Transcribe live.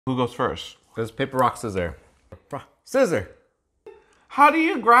Who goes first? It's paper, rock, scissors. Scissor. How do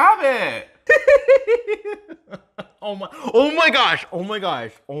you grab it? Oh my gosh. Oh my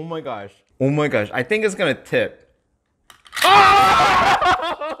gosh. Oh my gosh. Oh my gosh. I think it's gonna tip.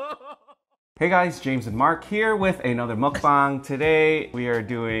 Hey guys, James and Mark here with another mukbang. Today we are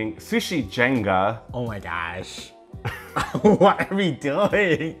doing Sushi Jenga. Oh my gosh. What are we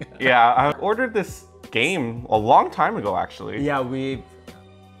doing? Yeah, I ordered this game a long time ago actually. Yeah, we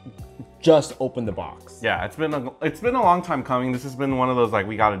just opened the box. Yeah, it's been a long time coming. This has been one of those like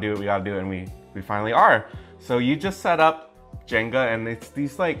we gotta do it, and we finally are. So you just set up Jenga and it's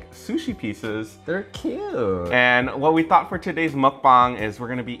these like sushi pieces. They're cute. And what we thought for today's mukbang is we're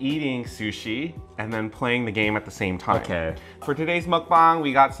gonna be eating sushi and then playing the game at the same time. Okay. For today's mukbang,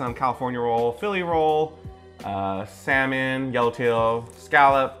 we got some California roll, Philly roll, salmon, yellowtail,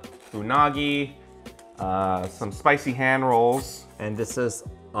 scallop, unagi, some spicy hand rolls. And this is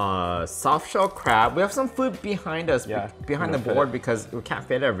soft shell crab. We have some food behind us, behind the board because we can't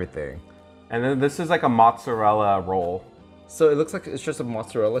fit everything. And then this is like a mozzarella roll. So it looks like it's just a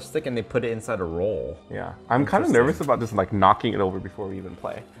mozzarella stick and they put it inside a roll. Yeah, I'm kind of nervous about this, like knocking it over before we even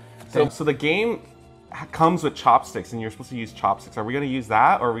play. So the game comes with chopsticks and you're supposed to use chopsticks. Are we gonna use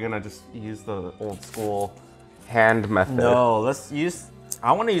that or are we gonna just use the old school hand method? No, let's use,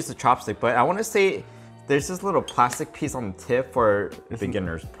 I wanna use the chopstick, but I wanna say there's this little plastic piece on the tip for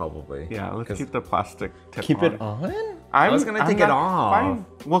beginners probably. Yeah, let's keep the plastic tip Keep on. it on? I was gonna take it off. Fine.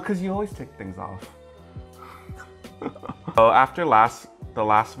 Well, because you always take things off. So after the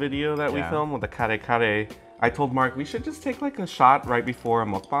last video that we filmed with the kare kare, I told Mark we should just take like a shot right before a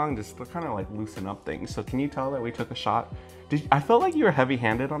mukbang just to kind of like loosen up things. So can you tell that we took a shot? I felt like you were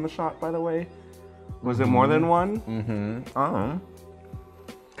heavy-handed on the shot, by the way. Was it more than one? Mm-hmm.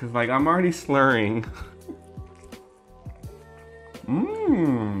 Because like I'm already slurring.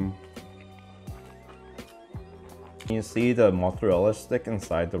 Mmm. Can you see the mozzarella stick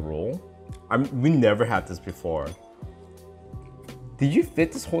inside the roll? We never had this before. Did you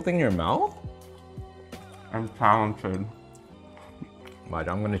fit this whole thing in your mouth? I'm talented. Right,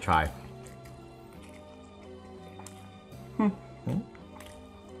 I'm gonna try. I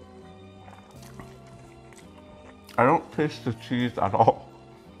don't taste the cheese at all.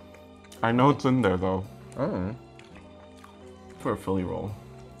 I know it's in there though. For a Philly roll.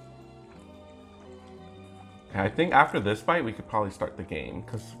 I think after this bite, we could probably start the game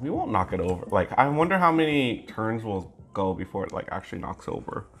because we won't knock it over. Like, I wonder how many turns will go before it like actually knocks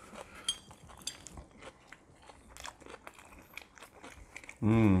over.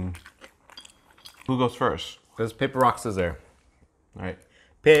 Who goes first? It's paper, rock, scissors. All right.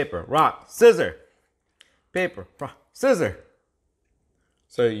 Paper, rock, scissors. Paper, rock, scissors.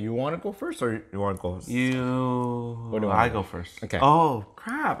 So you want to go first or you want to go? I go first. Okay. Oh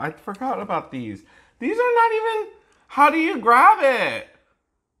crap! I forgot about these. These are not even. How do you grab it?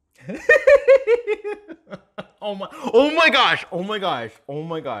 Oh my gosh! Oh my gosh! Oh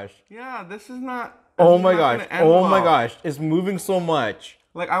my gosh! Yeah, this is not. Oh my gosh! Oh my gosh! It's moving so much.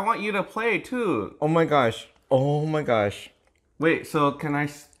 Like I want you to play too. Oh my gosh! Oh my gosh! Wait, so can I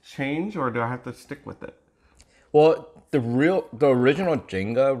change or do I have to stick with it? Well, the original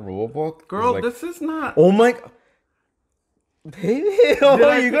Jenga rulebook. Girl, like, this is not. Oh my. Baby,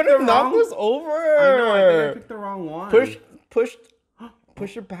 you're gonna knock this over. I know, I think I picked the wrong one.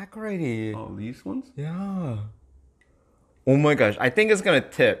 Push it back already. Oh, these ones? Yeah. Oh my gosh, I think it's gonna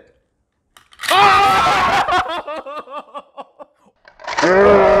tip.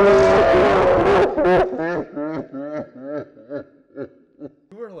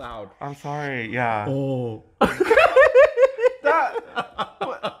 You were loud. I'm sorry, yeah. Oh.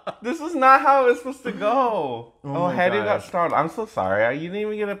 This is not how it's supposed to go. Oh, Hetty got gosh. started. I'm so sorry. You didn't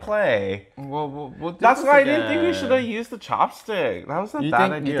even get to play. Well, we'll do That's this why again. I didn't think we should have used the chopstick. That was a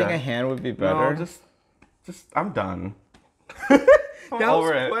bad idea. You think a hand would be better? No, just I'm done. That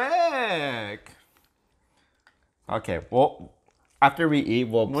over was quick. Okay, well, after we eat,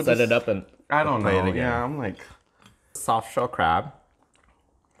 we'll set it up and I don't play know. it again. Yeah, I'm like Soft shell crab.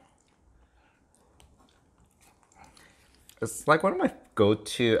 It's like one of my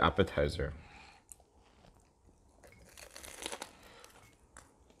go-to appetizer.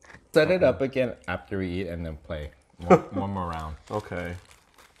 Set it up again after we eat and then play one more round. okay.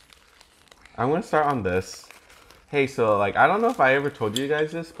 I'm gonna start on this. Hey, so like I don't know if I ever told you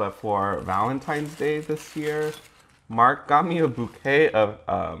guys this, but for Valentine's Day this year, Mark got me a bouquet of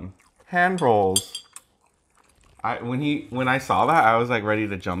hand rolls. When I saw that, I was like ready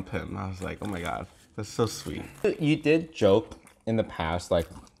to jump him. I was like, oh my god, that's so sweet. You did joke in the past, like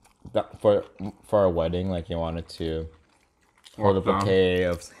for our wedding, like you wanted to Or the bouquet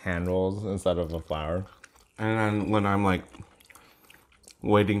of hand rolls instead of a flower. And then when I'm like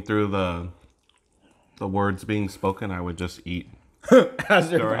waiting through the words being spoken, I would just eat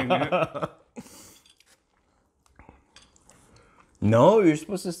during it. No, you're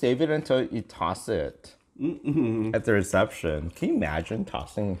supposed to save it until you toss it at the reception. Can you imagine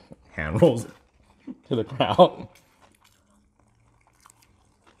tossing hand rolls to the crowd?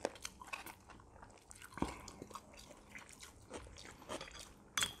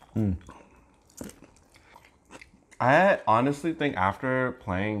 I honestly think after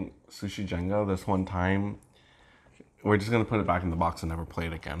playing Sushi Jenga this one time, we're just gonna put it back in the box and never play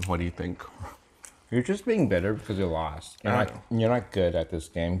it again. What do you think? You're just being bitter because you lost. You're not good at this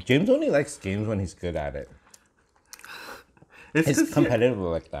game. James only likes games when he's good at it. It's competitive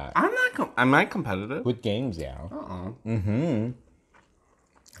like that. I'm not. Am I competitive? With games, yeah.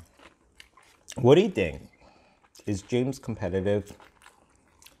 What do you think? Is James competitive?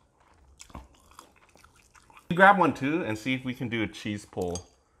 Grab one too and see if we can do a cheese pull.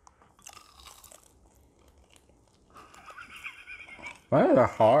 Why is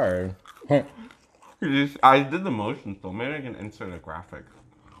that hard? I did the motion, so maybe I can insert a graphic.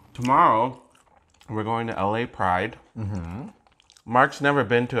 Tomorrow, we're going to LA Pride. Mark's never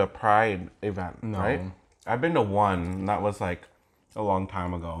been to a Pride event, right? I've been to one, and that was like a long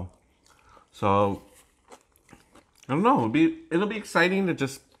time ago. So, I don't know. It'll be exciting to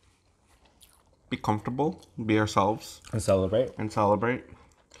just be comfortable, be ourselves, And celebrate.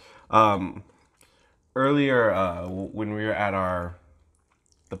 Earlier, when we were at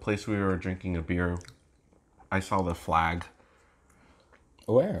the place we were drinking a beer, I saw the flag.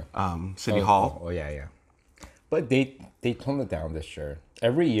 Where? City Hall. Oh, yeah. But they toned it down this year.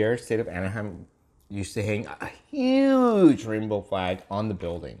 Every year, State of Anaheim used to hang a huge rainbow flag on the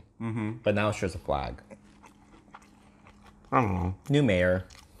building. But now it's just a flag. I don't know. New mayor.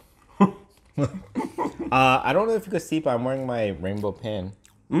 I don't know if you could see, but I'm wearing my rainbow pin.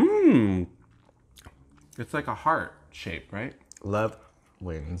 It's like a heart shape, right? Love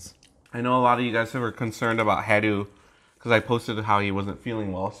wins. I know a lot of you guys were concerned about Hedu because I posted how he wasn't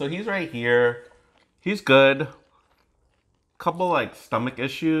feeling well. So he's right here. He's good. Couple like stomach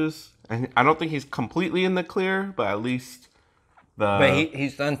issues. And I don't think he's completely in the clear, but at least But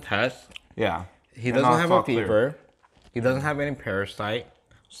he's done tests. Yeah. He doesn't have a fever. He doesn't have any parasite.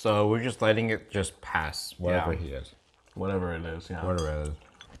 So we're just letting it just pass, whatever he is. Whatever it is, yeah. Whatever it is.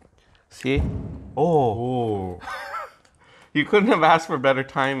 See? Oh. You couldn't have asked for better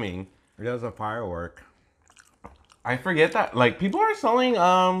timing. It was a firework. I forget that. Like, people are selling,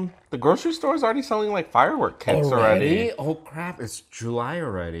 the grocery store is already selling, like, firework kits already. Oh, crap. It's July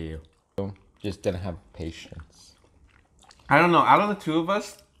already. Just didn't have patience. I don't know. Out of the two of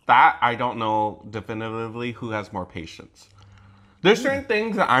us, that I don't know definitively who has more patience. There's certain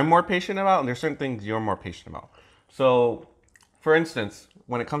things that I'm more patient about, and there's certain things you're more patient about. So, for instance,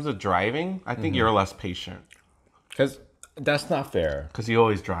 when it comes to driving, I think you're less patient. Because that's not fair. Because you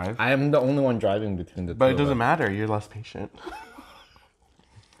always drive. I am the only one driving between the two. But it doesn't matter. You're less patient.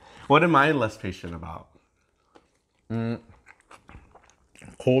 What am I less patient about?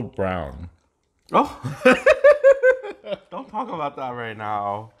 Cold brown. Oh. Don't talk about that right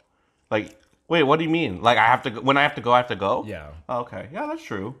now. Like, wait, what do you mean? Like, when I have to go, I have to go? Yeah. Oh, okay. Yeah, that's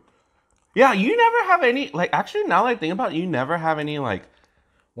true. Yeah, you never have any, like, actually, now that I think about it, you never have any, like,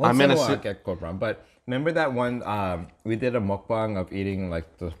 Once in a while I get cold brown. But remember that one, we did a mukbang of eating,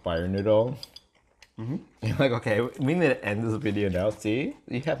 like, the fire noodle? You're like, okay, we need to end this video now. See?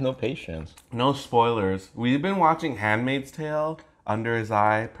 You have no patience. No spoilers. We've been watching Handmaid's Tale, Under His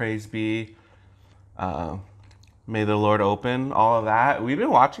Eye, Praise Be, May the Lord Open, all of that. We've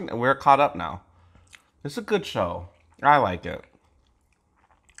been watching, and we're caught up now. It's a good show. I like it.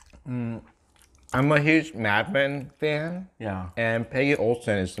 I'm a huge Mad Men fan. Yeah. And Peggy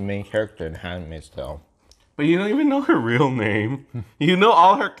Olson is the main character in Handmaid's Tale. But you don't even know her real name. You know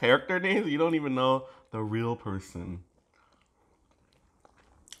all her character names. You don't even know the real person.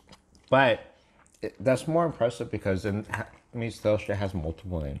 But that's more impressive because in Handmaid's Tale, she has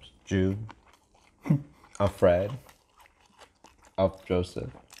multiple names. Jude, of Fred, of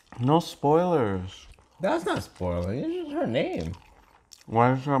Joseph. No spoilers. That's not spoiling. It's just her name.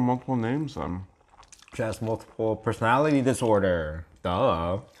 Why does she have multiple names then? She has multiple personality disorder.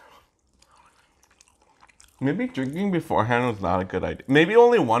 Duh. Maybe drinking beforehand was not a good idea. Maybe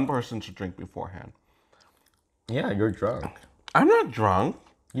only one person should drink beforehand. Yeah, you're drunk. I'm not drunk.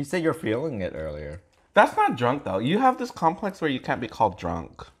 You said you're feeling it earlier. That's not drunk though. You have this complex where you can't be called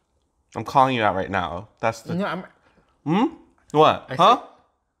drunk. I'm calling you out right now. That's the... No, What?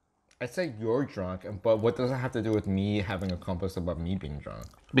 I said you're drunk, but what does it have to do with me having a complex about me being drunk?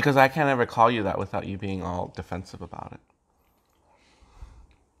 Because I can't ever call you that without you being all defensive about it.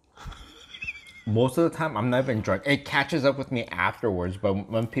 Most of the time, I'm not even drunk. It catches up with me afterwards, but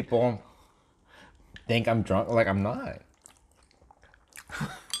when people think I'm drunk, like, I'm not.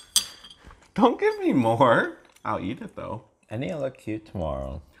 Don't give me more. I'll eat it, though. I think I look cute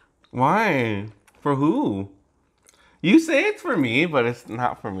tomorrow. Why? For who? You say it's for me, but it's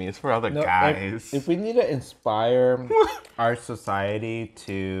not for me. It's for other guys. If we need to inspire our society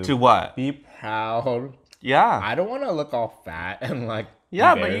to what? Be proud. Yeah. I don't want to look all fat and like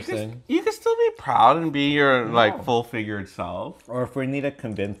yeah, but you can still be proud and be your like full figured self. Or if we need to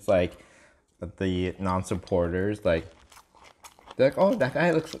convince like the non-supporters, like they're like, oh, that guy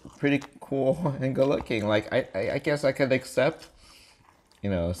looks pretty cool and good looking. Like I guess I could accept,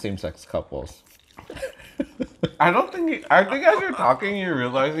 same-sex couples. I think as you're talking, you're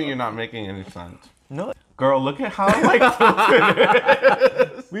realizing you're not making any sense. No. Girl, look at how like tilted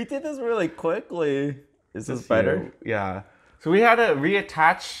it is. We did this really quickly. Is this better? Yeah. So we had to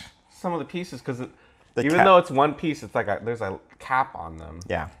reattach some of the pieces because even though it's one piece, it's like there's a cap on them.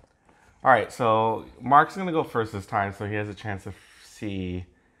 Yeah. All right, so Mark's gonna go first this time, so he has a chance to see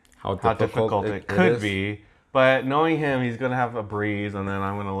how difficult it could be. But knowing him, he's gonna have a breeze, and then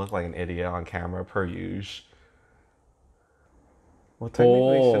I'm gonna look like an idiot on camera per usual. Well,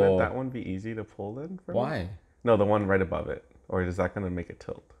 technically, shouldn't that one be easy to pull in? Why? No, the one right above it. Or is that gonna make it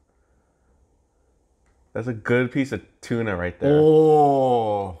tilt? That's a good piece of tuna right there.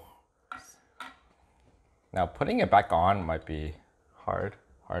 Oh. Now putting it back on might be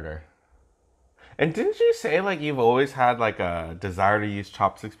harder. And didn't you say like you've always had like a desire to use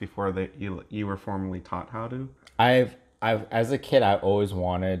chopsticks before that you were formally taught how to? I've as a kid I always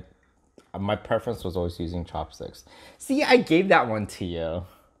wanted. My preference was always using chopsticks. See, I gave that one to you.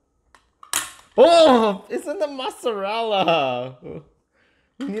 Oh, it's in the mozzarella.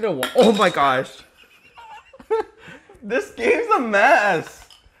 We need a. Oh my gosh. This game's a mess.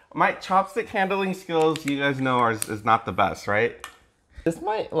 My chopstick handling skills, you guys know, is not the best, right? This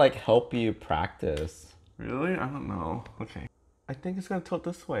might like help you practice. Really? I don't know. Okay. I think it's gonna tilt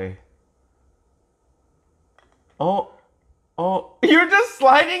this way. Oh, you're just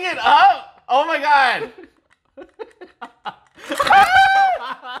sliding it up. Oh my god.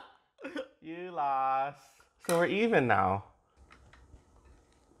 You lost. So we're even now.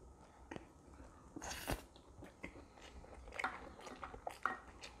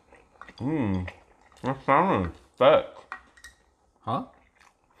 That's salmon. Thick. Huh?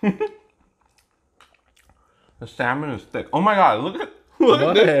 The salmon is thick. Oh my god, look at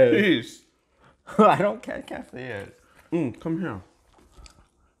this piece. can't see it. Come here.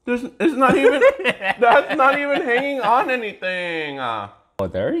 It's not even, that's not even hanging on anything. Oh,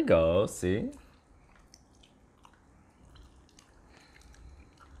 there you go, see?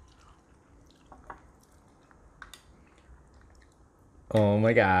 Oh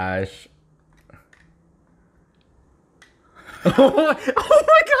my gosh. Oh my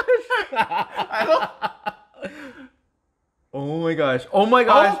gosh! Oh my gosh! Oh my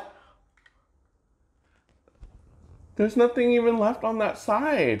gosh! Oh. There's nothing even left on that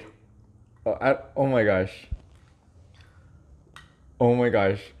side. Oh my gosh! Oh my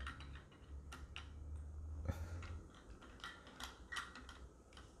gosh!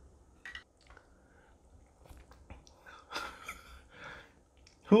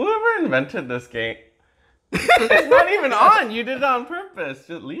 Whoever invented this game, it's not even on. You did it on purpose.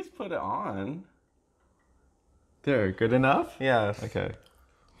 At least put it on. There, good enough? Yes. Okay.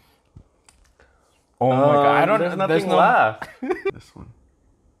 Oh my god! There's nothing left. This one.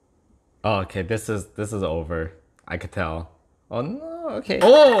 Oh, okay. This is over. I could tell. Oh no. Okay.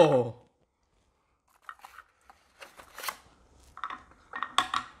 Oh.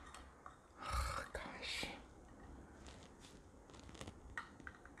 Gosh.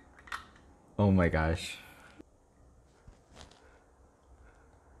 Oh my gosh.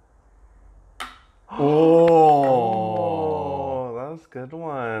 Oh, that was a good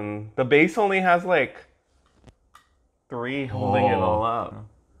one. The base only has like 3 holding it all up.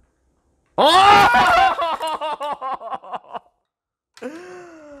 Oh!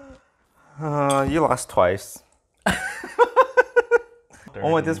 You lost twice.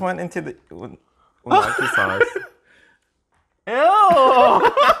 Oh, this went into the unagi sauce. Ew!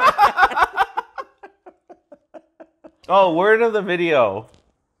 Oh, word of the video.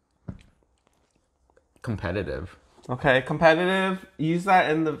 Competitive. Okay, competitive. Use that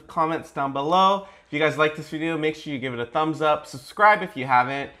in the comments down below. If you guys like this video, make sure you give it a thumbs up. Subscribe if you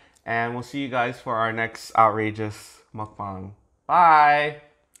haven't. And we'll see you guys for our next outrageous mukbang. Bye!